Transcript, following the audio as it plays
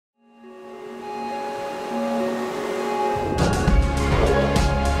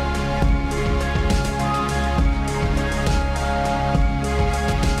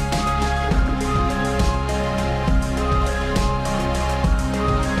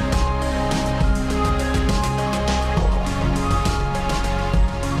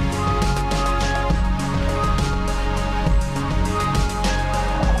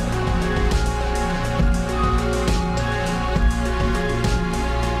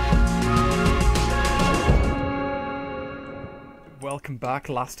welcome back.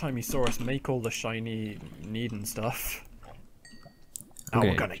 Last time you saw us make all the shiny need and stuff. Now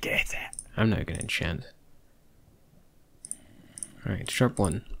we're gonna get it. I'm not gonna enchant. Alright, sharp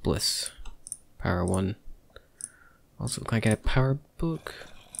 1, bliss. Power 1. Also, can I get a power book?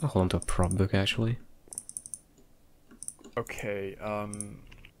 I'll hold on to a prop book actually. Okay,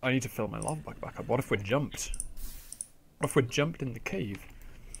 I need to fill my lava bucket back up. What if we jumped? What if we jumped in the cave?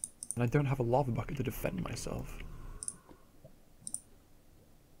 And I don't have a lava bucket to defend myself.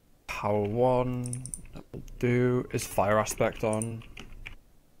 Power 1, that will do. Is fire aspect on?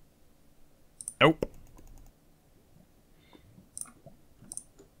 Nope.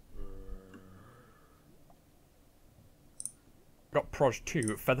 Got Proj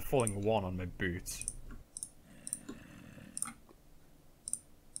 2, Feather Falling 1 on my boots.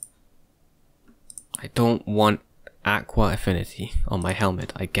 I don't want aqua affinity on my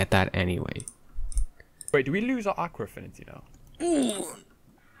helmet. I get that anyway. Wait, do we lose our aqua affinity now?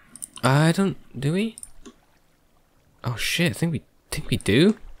 I don't. Do we? Oh shit! I think we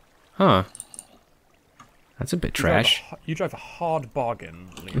do. Huh? That's a bit trash. You drive a hard bargain,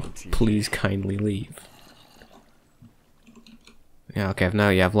 Leon. Please kindly leave. Yeah. Okay.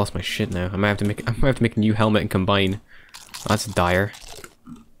 I've lost my shit now. I might have to make a new helmet and combine. Oh, that's dire.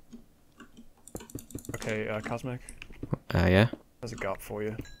 Okay, Cosmic. Yeah. There's a gap for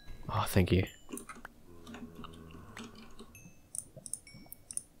you. Oh, thank you.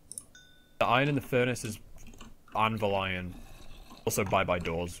 The iron in the furnace is anvil iron. Also, bye-bye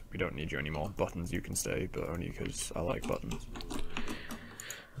doors. We don't need you anymore. Buttons, you can stay, but only because I like buttons.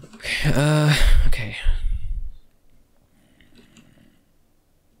 Okay.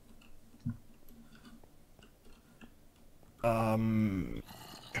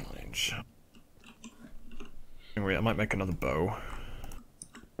 Range. Anyway, I might make another bow.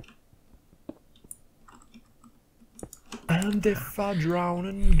 And if I drown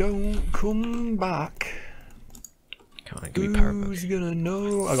and don't come back, Come on, give me power book. who's gonna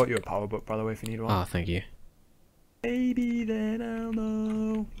know? I got you a power book, by the way, if you need one. Oh, thank you. Maybe then I'll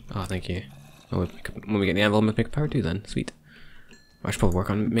know. Oh, thank you. Oh, when we get the anvil, we'll make a power 2 then. Sweet. I should probably work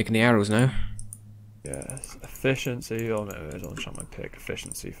on making the arrows now. Yes, efficiency. Oh no, there's on my pick.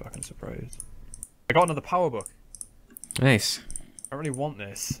 Efficiency, fucking surprised. I got another power book. Nice. I really want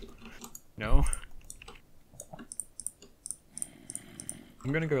this. No.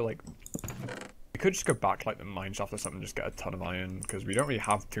 I'm gonna go like. We could just go back like the mineshaft or something, just get a ton of iron because we don't really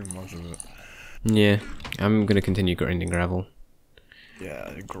have too much of it. Yeah, I'm gonna continue grinding gravel.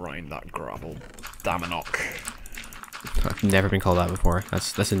 Yeah, grind that gravel. Damanok. I've never been called that before.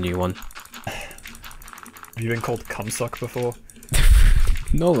 That's a new one. Have you been called cumsuck before?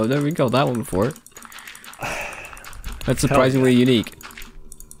 No, I've never been called that one before. That's surprisingly unique.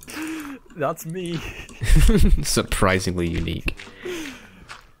 That's me. Surprisingly unique.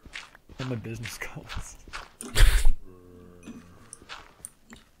 On my business cards.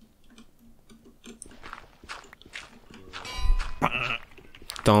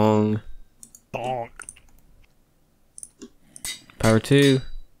 Dong. Bonk. Power 2.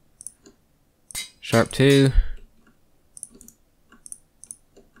 Sharp 2.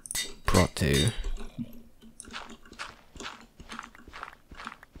 Prot 2.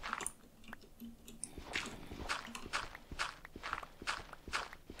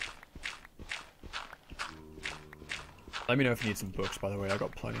 Let me know if you need some books, by the way. I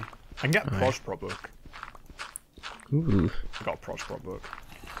got plenty. I can get a Proj Prop book. Ooh. I got a Proj Prop book.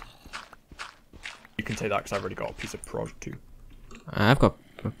 You can take that because I've already got a piece of Proj too. I've got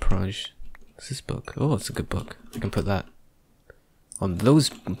a Proj. What's this book? Oh, it's a good book. I can put that on those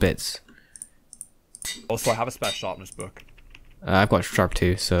bits. Also, I have a spare sharpness book. I've got sharp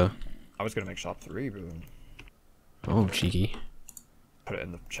 2, so. I was gonna make sharp 3, but Oh, cheeky. put it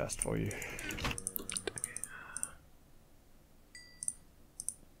in the chest for you.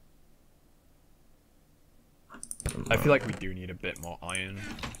 I feel like we do need a bit more iron.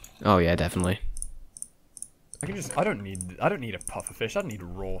 Oh yeah, definitely. I don't need a puffer fish. I don't need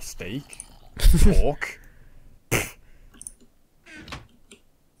raw steak. Pork.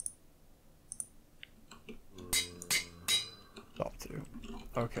 Stop to.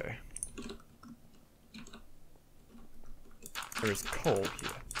 Okay. There is coal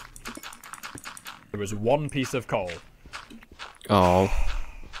here. There was one piece of coal. Oh.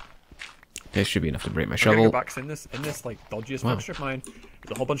 This should be enough to break my I'm shovel. gonna go back in this like dodgiest mixture of mine.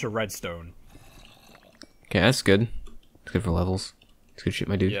 There's a whole bunch of redstone. Okay, that's good. It's good for levels. It's good shit,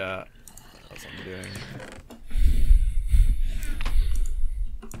 my dude. Yeah, that's what I'm doing.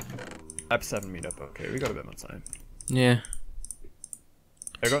 Ep7 meetup. Okay, we got a bit more time. Yeah.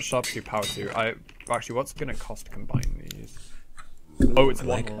 I got sharp 2, power 2. Actually, what's it gonna cost to combine these? Oh, it's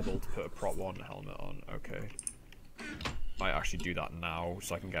one level to put a prop 1 helmet on. Okay. Might actually do that now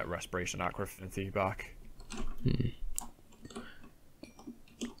so I can get respiration aqua affinity back.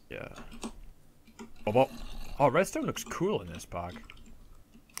 Yeah. Oh, what? Oh, redstone looks cool in this pack.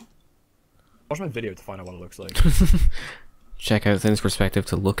 Watch my video to find out what it looks like. Check out Thin's perspective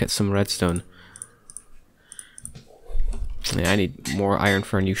to look at some redstone. Yeah, I need more iron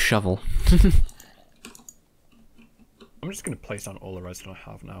for a new shovel. I'm just gonna place down all the redstone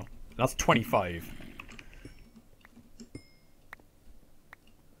I have now. That's 25.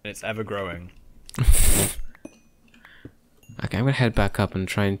 And it's ever growing. Okay, I'm gonna head back up and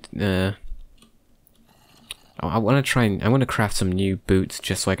try and I want to craft some new boots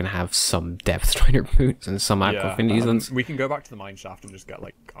just so I can have some depth strider boots and some aquafinities ones. We can go back to the mine shaft and just get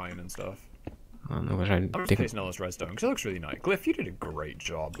like iron and stuff. I'm just placing all this redstone because it looks really nice. Glyph, you did a great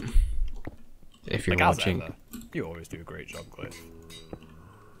job. If you're like, watching, ever, you always do a great job, Glyph.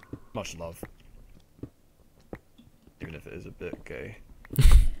 Much love. Even if it is a bit gay.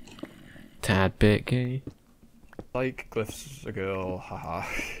 Tad bit gay. Like, Glyph's a girl, haha.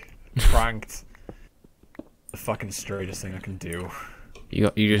 Pranked. The fucking straightest thing I can do. You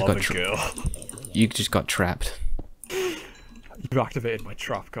just love got a girl. You just got trapped. You activated my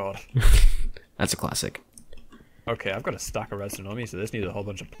trap card. That's a classic. Okay, I've got a stack of redstone on me, so this needs a whole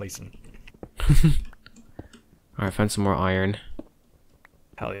bunch of placing. Alright, found some more iron.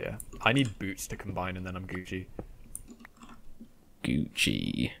 Hell yeah. I need boots to combine and then I'm Gucci.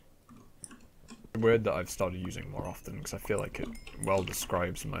 Gucci. A word that I've started using more often because I feel like it well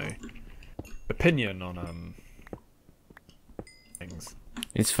describes my opinion on things.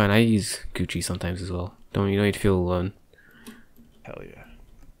 It's fine, I use Gucci sometimes as well. You don't need to feel alone. Hell yeah.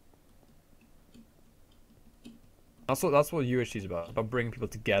 That's what UHC is about bringing people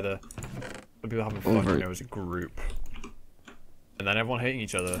together, people having fun, you know, as a group, and then everyone hating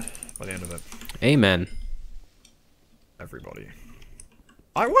each other by the end of it. Amen. Everybody.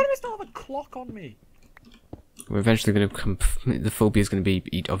 Why do I still have a clock on me? We're eventually going to come. The phobia is going to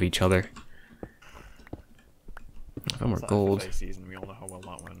be of each other. If more gold. FFA season, we all know how well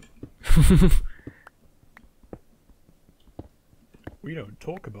that went. We don't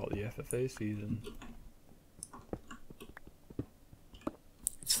talk about the FFA season.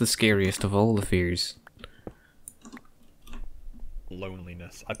 It's the scariest of all the fears.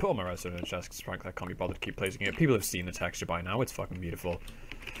 Loneliness. I put all my redstone in the chest because frankly I can't be bothered to keep placing it. People have seen the texture by now, it's fucking beautiful.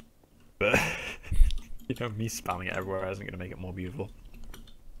 But, you know, me spamming it everywhere isn't going to make it more beautiful.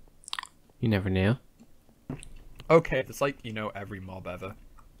 You never know. Okay, it's like, you know, every mob ever.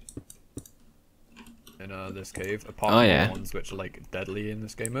 In this cave, apart from the ones which are like deadly in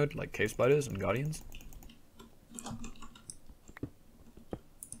this game mode, like cave spiders and guardians.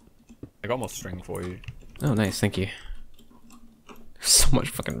 I got more string for you. Oh, nice, thank you. There's so much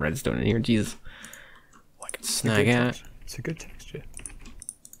fucking redstone in here, Jesus. I can snag at. It's a good texture.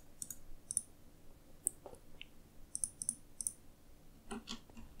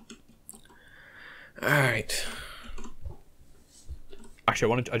 Alright.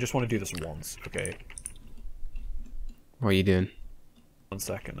 Actually, I just want to do this once, okay? What are you doing? 1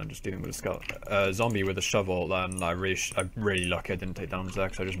 second, I'm just dealing with a zombie with a shovel, and I'm really lucky I didn't take down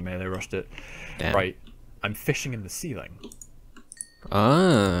Zach, so I just melee rushed it. Damn. Right, I'm fishing in the ceiling.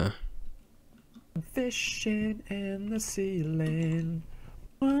 Ah. I'm fishing in the ceiling.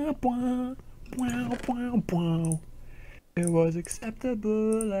 Wah, wah, wah, wah, wah. It was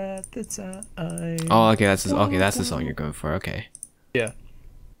acceptable at the time. Oh, okay, that's the song you're going for. Okay. Yeah.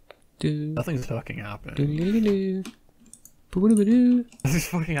 Nothing's fucking happening. Nothing's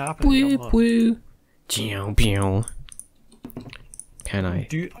fucking happening. Can I?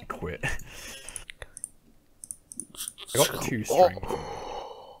 Dude, I quit. I got 2 string.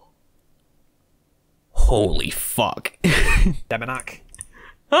 Holy fuck. Demonac.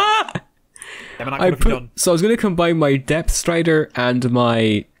 Ah! Demonac, what have you done? So I was going to combine my Depth Strider and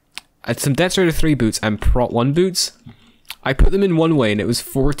my... some Depth Strider 3 boots and Prot 1 boots. I put them in one way and it was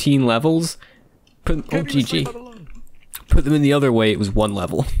 14 levels. Oh, GG. Put them in the other way, it was 1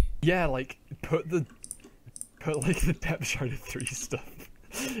 level. Yeah, like, put like the Depth Strider 3 stuff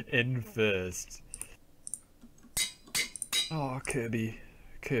in first. Oh, Kirby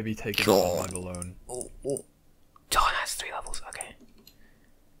taking all mine alone. Oh, that's 3 levels, okay.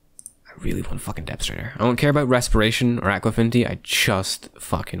 I really want fucking Depth Strider. I don't care about respiration or aqua affinity, I just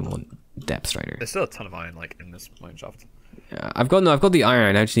fucking want Depth Strider. There's still a ton of iron, like, in this mineshaft. Yeah, I've got the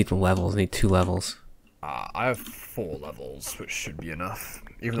iron, I just need the levels, I need 2 levels. I have 4 levels, which should be enough.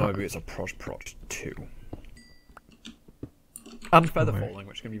 Even though maybe it's a prot 2. And feather falling,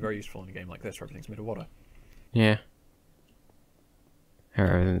 which can be very useful in a game like this where everything's made of water. Yeah.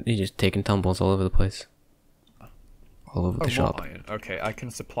 He's just taking tumbles all over the place. All over the shop. More iron. Okay, I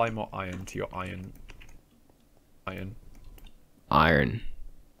can supply more iron to your iron. Iron.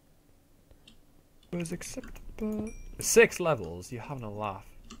 Was acceptable. 6 levels. You're having a laugh.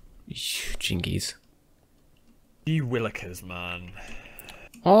 Jingies. You willikers, man.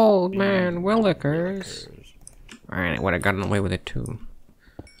 Old man willikers. Alright, I would have gotten away with it too.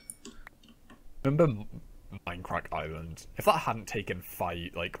 Remember Minecraft Island? If that hadn't taken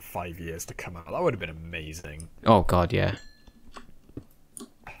 5 years to come out, that would have been amazing. Oh god, yeah.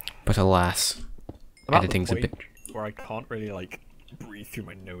 But alas, editing's a bit where I can't really breathe through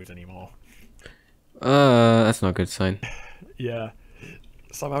my nose anymore. That's not a good sign. Yeah.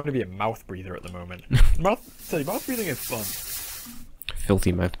 So I'm having to be a mouth breather at the moment. Mouth breathing is fun.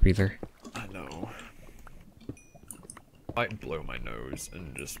 Filthy mouth breather. I know. I might blow my nose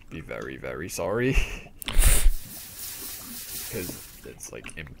and just be very, very sorry. Because it's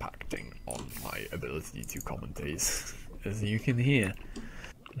impacting on my ability to commentate, as you can hear.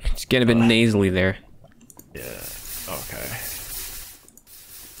 Just getting a bit nasally there. Yeah, okay.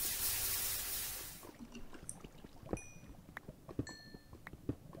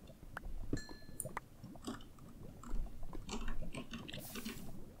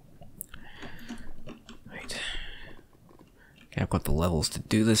 Right. Okay, I've got the levels to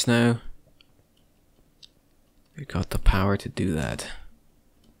do this now. We got the power to do that.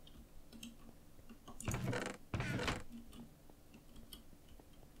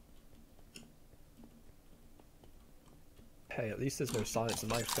 Hey, at least there's no science in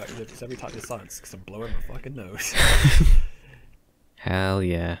my perspective, because every time there's science, because I'm blowing my fucking nose. Hell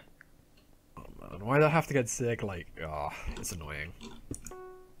yeah. Oh man, why do I have to get sick? It's annoying.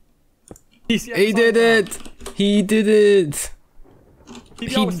 He did it! He did it!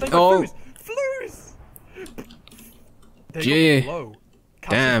 Flues! Gee. Low.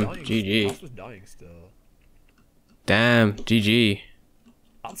 Damn, GG. Cass was dying still. Damn, GG.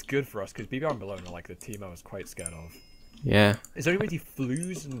 That's good for us, because BBR and Below are the team I was quite scared of. Yeah. Is there anybody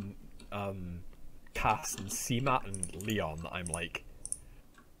Flues and Cass and CMAT and Leon that I'm at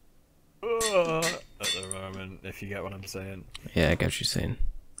the moment, if you get what I'm saying? Yeah, I get what you're saying.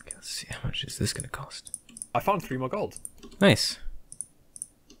 Okay, let's see, how much is this gonna cost? I found 3 more gold. Nice.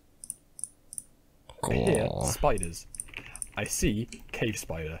 I hear spiders. I see cave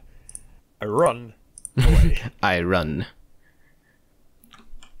spider. I run away. I run.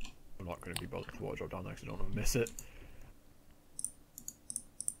 I'm not going to be bothered to watch drop down there because I don't want to miss it.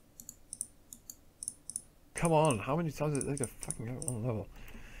 Come on, how many times is it to fucking go on level?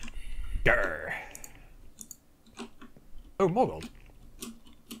 Grr. Oh, more gold.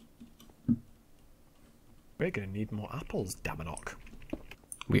 We're going to need more apples, Damanock.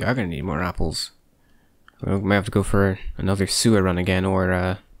 We are going to need more apples. We might have to go for another sewer run again,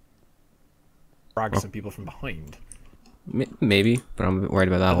 or Drag some people from behind. Maybe, but I'm a bit worried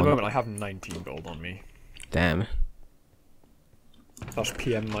about that At one. the moment, I have 19 gold on me. Damn. That's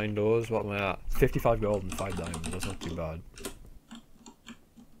PM 9 doors. What am I at? 55 gold and 5 diamonds. That's not too bad.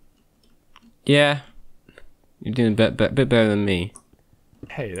 Yeah, you're doing a bit better than me.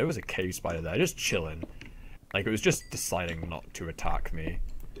 Hey, there was a cave spider there, just chilling. It was just deciding not to attack me.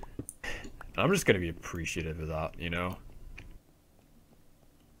 And I'm just gonna be appreciative of that, you know?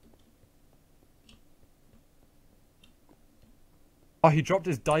 Oh, he dropped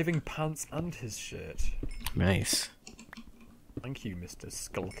his diving pants and his shirt. Nice. Thank you, Mr.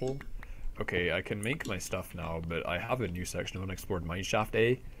 Skeletal. Okay, I can make my stuff now, but I have a new section of unexplored mineshaft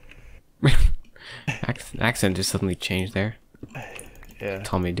A. Accent just suddenly changed there. Yeah.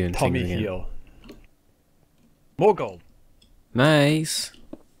 Tommy doing Tommy things again. Heel. More gold. Nice.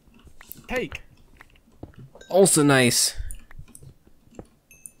 Cake. Also nice.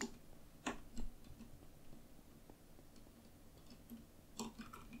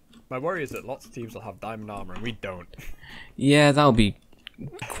 My worry is that lots of teams will have diamond armor and we don't. Yeah, that'll be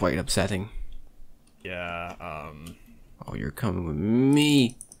quite upsetting. Yeah, Oh, you're coming with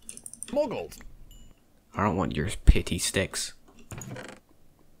me. more gold. I don't want your pity sticks.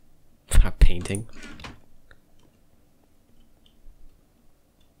 A painting.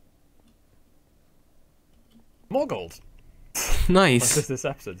 More gold. Nice. What's this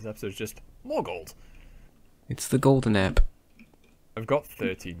episode? This episode's just more gold. It's the golden app. I've got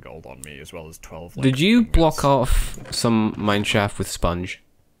 13 gold on me as well as 12. Did you ingots. block off some mineshaft with sponge?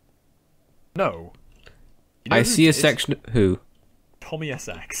 No. You know I who see a did? section. Who? Tommy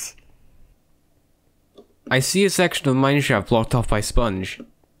SX. I see a section of mineshaft blocked off by sponge.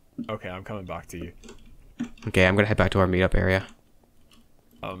 Okay, I'm coming back to you. Okay, I'm gonna head back to our meetup area.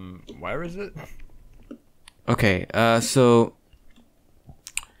 Where is it? Okay, so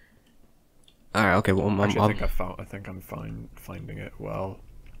Alright, okay, well, Actually, I think I'm fine finding it well.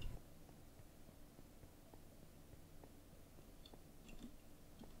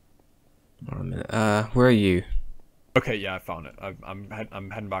 Hold on a minute. Where are you? Okay, yeah, I found it. I'm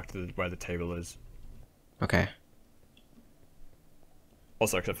heading back to where the table is. Okay.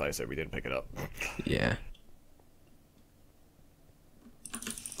 Also, except like I said, we didn't pick it up. Yeah.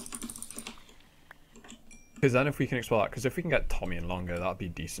 Because then if we can explore that, because if we can get Tommy and Longer, that'd be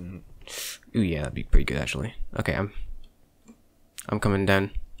decent. Ooh, yeah, that'd be pretty good actually. Okay, I'm coming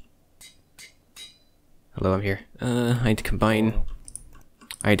down. Hello, I'm here. I need to combine.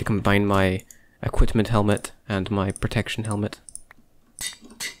 I need to combine my equipment helmet and my protection helmet.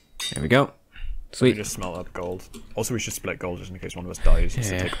 There we go. Sweet. We just smelt up gold. Also, we should split gold just in case one of us dies. Yeah.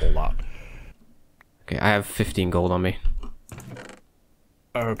 So take all that. Okay, I have 15 gold on me.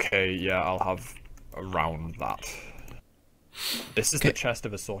 Okay, yeah, I'll have around that. This is the chest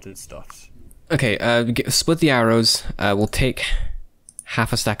of assorted stuffs. Okay, split the arrows. We'll take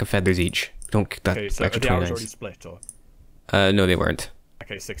half a stack of feathers each. Don't get that so extra are the 29s. arrows already split, or? No, they weren't.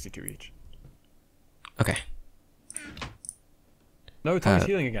 Okay, 62 each. Okay. No, Tommy's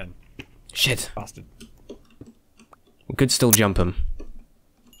healing again. Shit. Bastard. We could still jump him.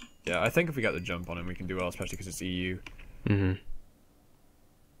 Yeah, I think if we get the jump on him, we can do well, especially because it's EU. Mm-hmm.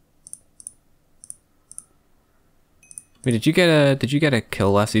 Wait, did you get a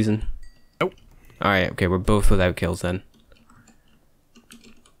kill last season? Nope. Alright, okay, we're both without kills then.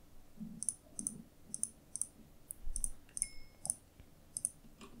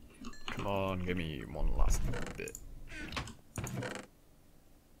 Come on, give me one last bit.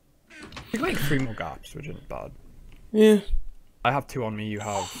 We can make 3 more gaps, which isn't bad. Yeah. I have 2 on me, you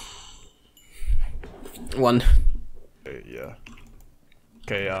have 1. Okay, yeah.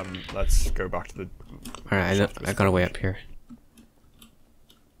 Okay, let's go back to the... Alright, I got a way up here.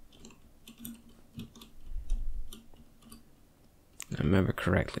 I remember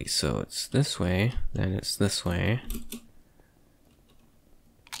correctly, so it's this way, then it's this way.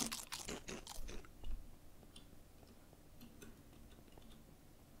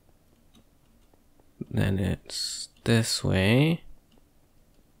 Then it's this way.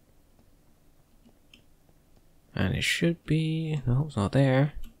 And it should be... No, it's not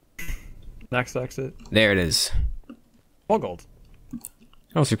there. Next exit. There it is. More gold.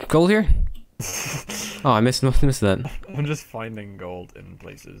 Oh, is there gold here? Oh, I missed that. I'm just finding gold in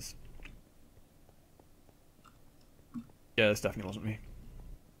places. Yeah, this definitely wasn't me.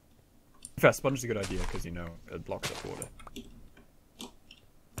 In fact, sponge is a good idea because, you know, it blocks up water.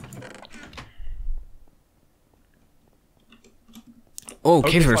 Oh,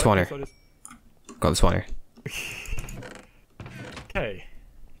 cave spawner. Got the spawner. Okay.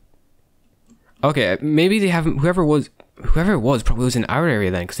 Okay, maybe they haven't. Whoever it was probably was in our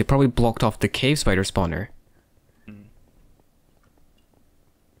area then, because they probably blocked off the cave spider spawner. Mm.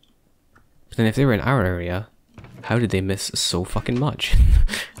 But then if they were in our area, how did they miss so fucking much?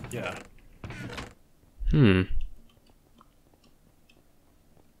 Yeah. They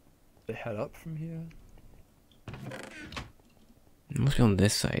head up from here. It must be on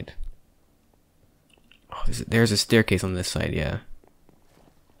this side. Oh, there's a staircase on this side, yeah.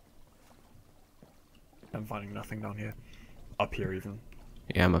 I'm finding nothing down here. Up here, even.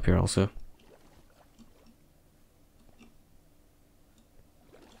 Yeah, I'm up here also.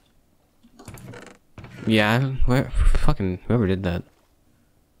 Yeah, fucking whoever did that.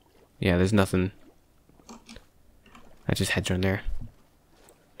 Yeah, there's nothing. I just heads around there.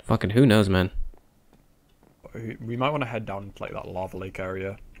 Fucking who knows, man. We might want to head down like that lava lake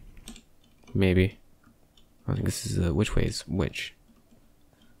area. Maybe. I think this is which way is which?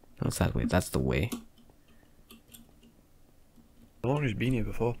 No, it's that way. That's the way. I've always been here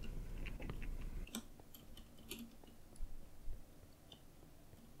before.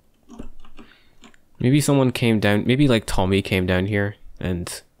 Maybe someone came down. Maybe like Tommy came down here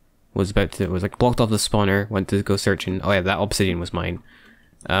and was like blocked off the spawner. Went to go searching. Oh yeah, that obsidian was mine.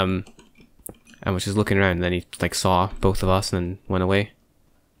 And was just looking around. And then he like saw both of us and then went away.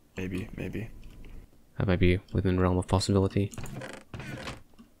 Maybe. That might be within the realm of possibility.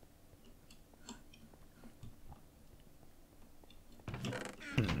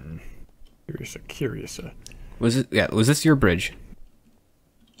 Curiouser. Was this your bridge?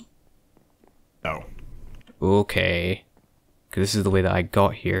 No. Okay. 'Cause this is the way that I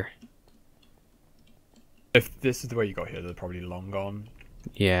got here. If this is the way you got here, they're probably long gone.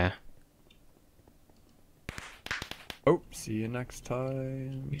 Yeah. Oh, see you next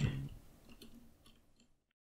time.